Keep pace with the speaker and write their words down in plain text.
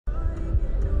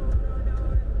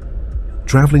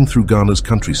Traveling through Ghana's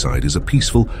countryside is a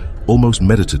peaceful, almost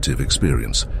meditative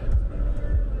experience.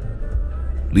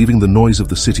 Leaving the noise of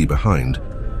the city behind,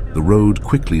 the road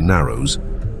quickly narrows,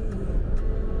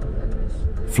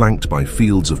 flanked by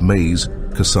fields of maize,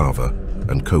 cassava,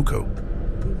 and cocoa.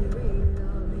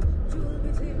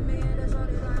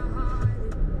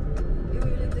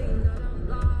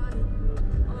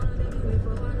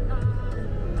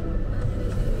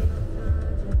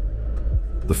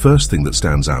 The first thing that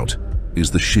stands out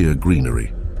is the sheer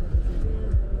greenery.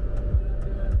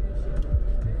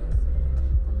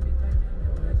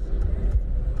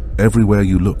 Everywhere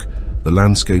you look, the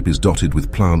landscape is dotted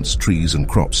with plants, trees, and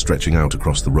crops stretching out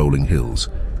across the rolling hills.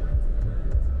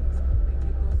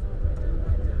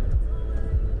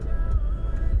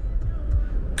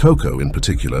 Cocoa, in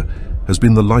particular, has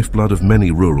been the lifeblood of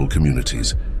many rural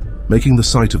communities, making the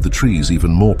sight of the trees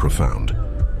even more profound.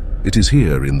 It is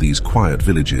here, in these quiet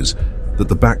villages, that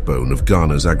the backbone of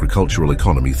Ghana's agricultural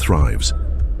economy thrives.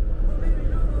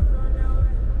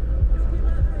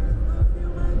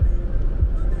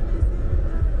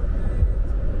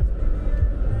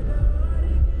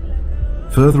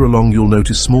 Further along, you'll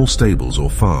notice small stables or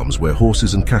farms where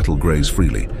horses and cattle graze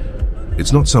freely.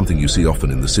 It's not something you see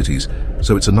often in the cities,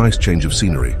 so it's a nice change of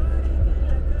scenery.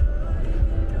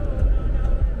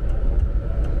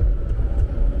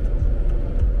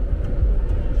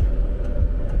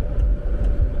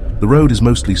 The road is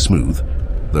mostly smooth,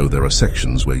 though there are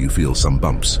sections where you feel some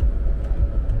bumps.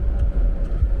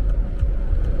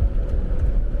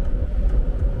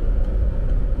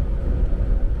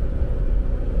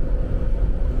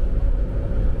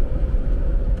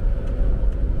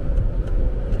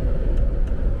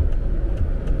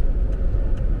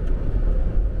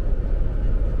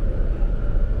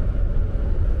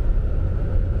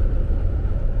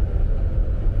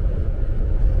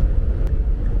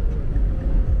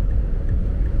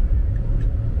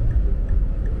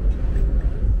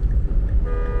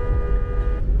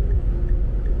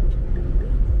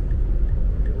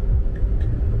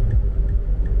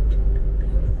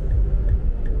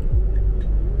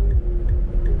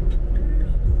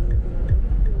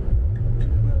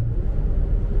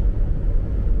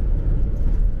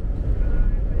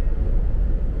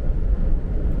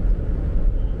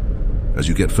 As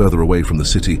you get further away from the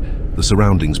city, the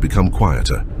surroundings become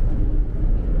quieter.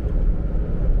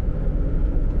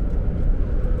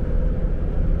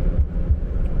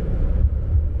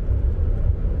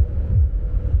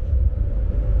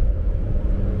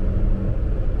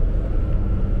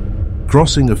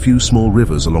 Crossing a few small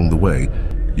rivers along the way,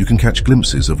 you can catch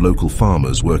glimpses of local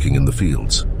farmers working in the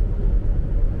fields.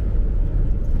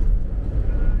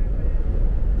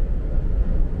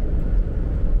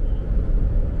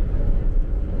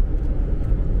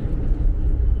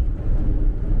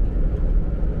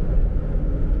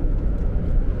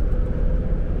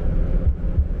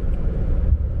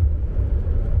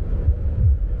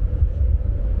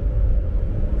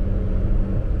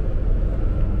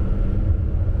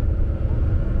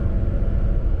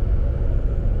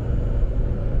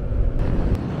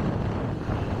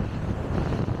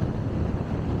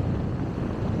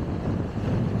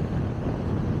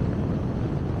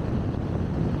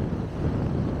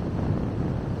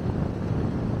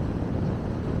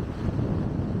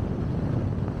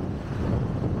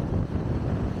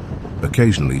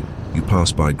 Occasionally, you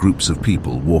pass by groups of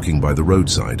people walking by the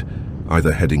roadside,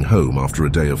 either heading home after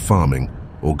a day of farming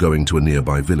or going to a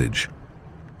nearby village.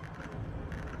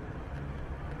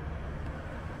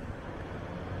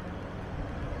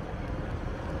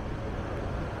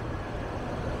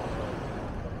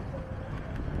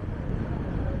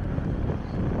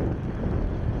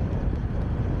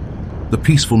 The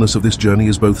peacefulness of this journey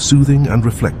is both soothing and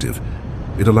reflective.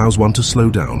 It allows one to slow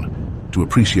down, to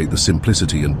appreciate the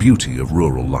simplicity and beauty of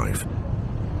rural life.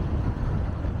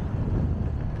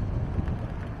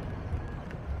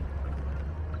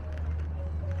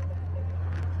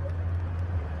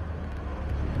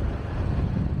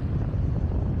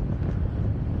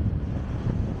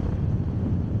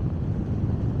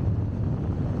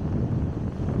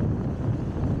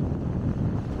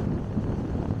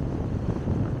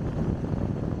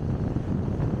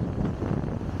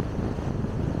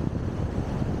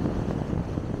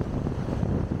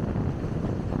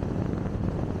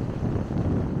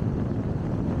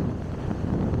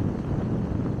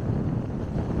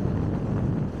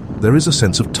 There is a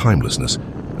sense of timelessness,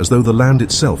 as though the land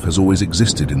itself has always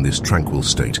existed in this tranquil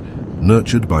state,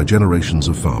 nurtured by generations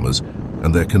of farmers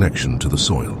and their connection to the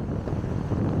soil.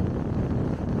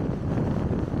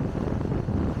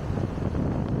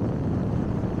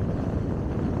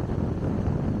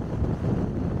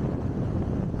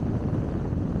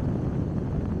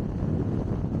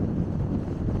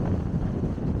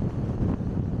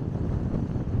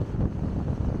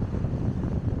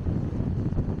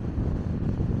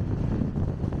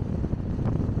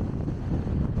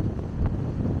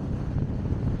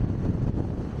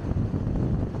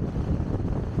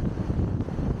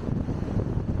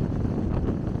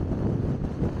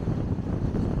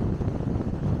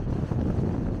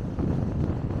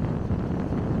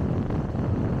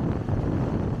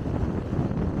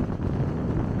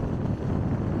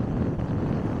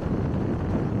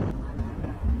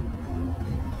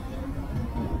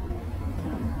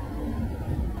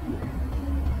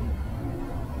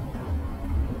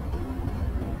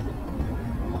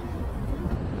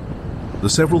 The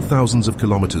several thousands of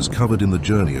kilometers covered in the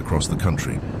journey across the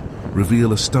country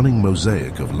reveal a stunning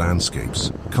mosaic of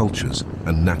landscapes, cultures,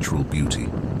 and natural beauty.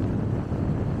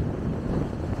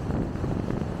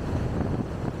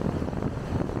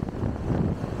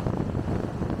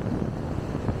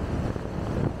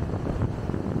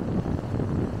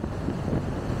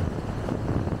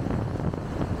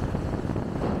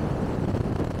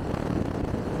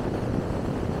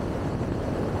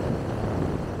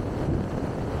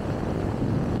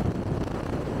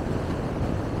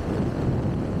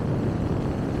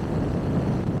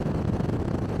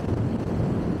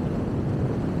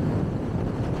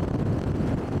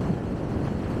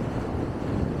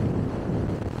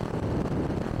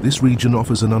 This region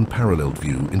offers an unparalleled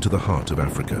view into the heart of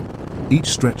Africa. Each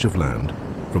stretch of land,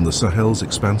 from the Sahel's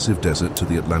expansive desert to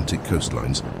the Atlantic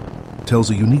coastlines,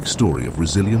 tells a unique story of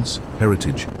resilience,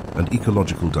 heritage, and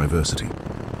ecological diversity.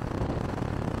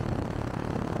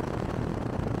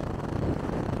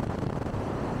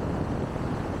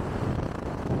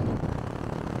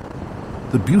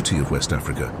 The beauty of West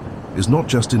Africa is not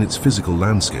just in its physical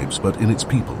landscapes, but in its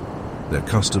people, their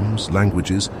customs,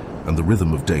 languages, and the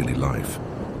rhythm of daily life.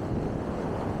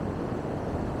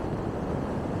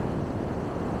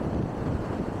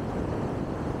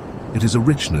 It is a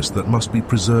richness that must be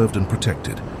preserved and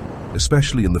protected,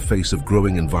 especially in the face of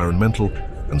growing environmental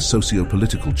and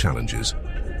socio-political challenges.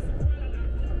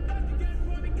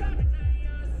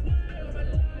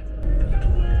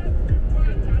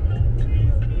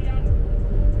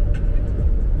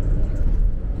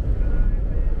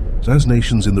 As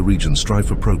nations in the region strive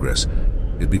for progress,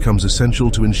 it becomes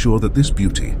essential to ensure that this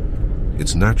beauty,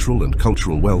 its natural and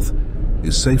cultural wealth,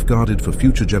 is safeguarded for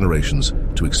future generations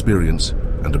to experience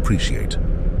and appreciate.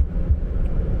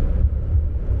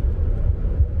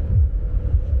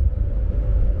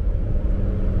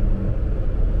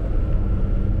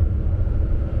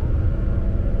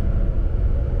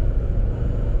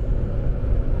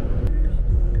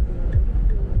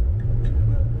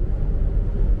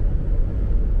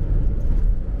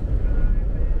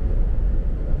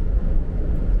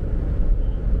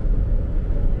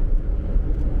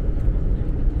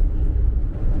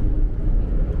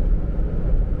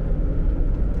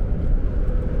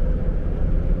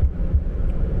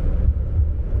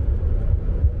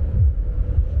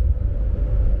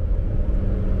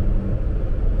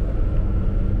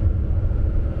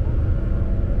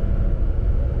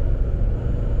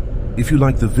 If you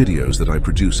like the videos that I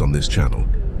produce on this channel,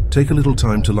 take a little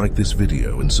time to like this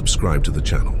video and subscribe to the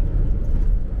channel.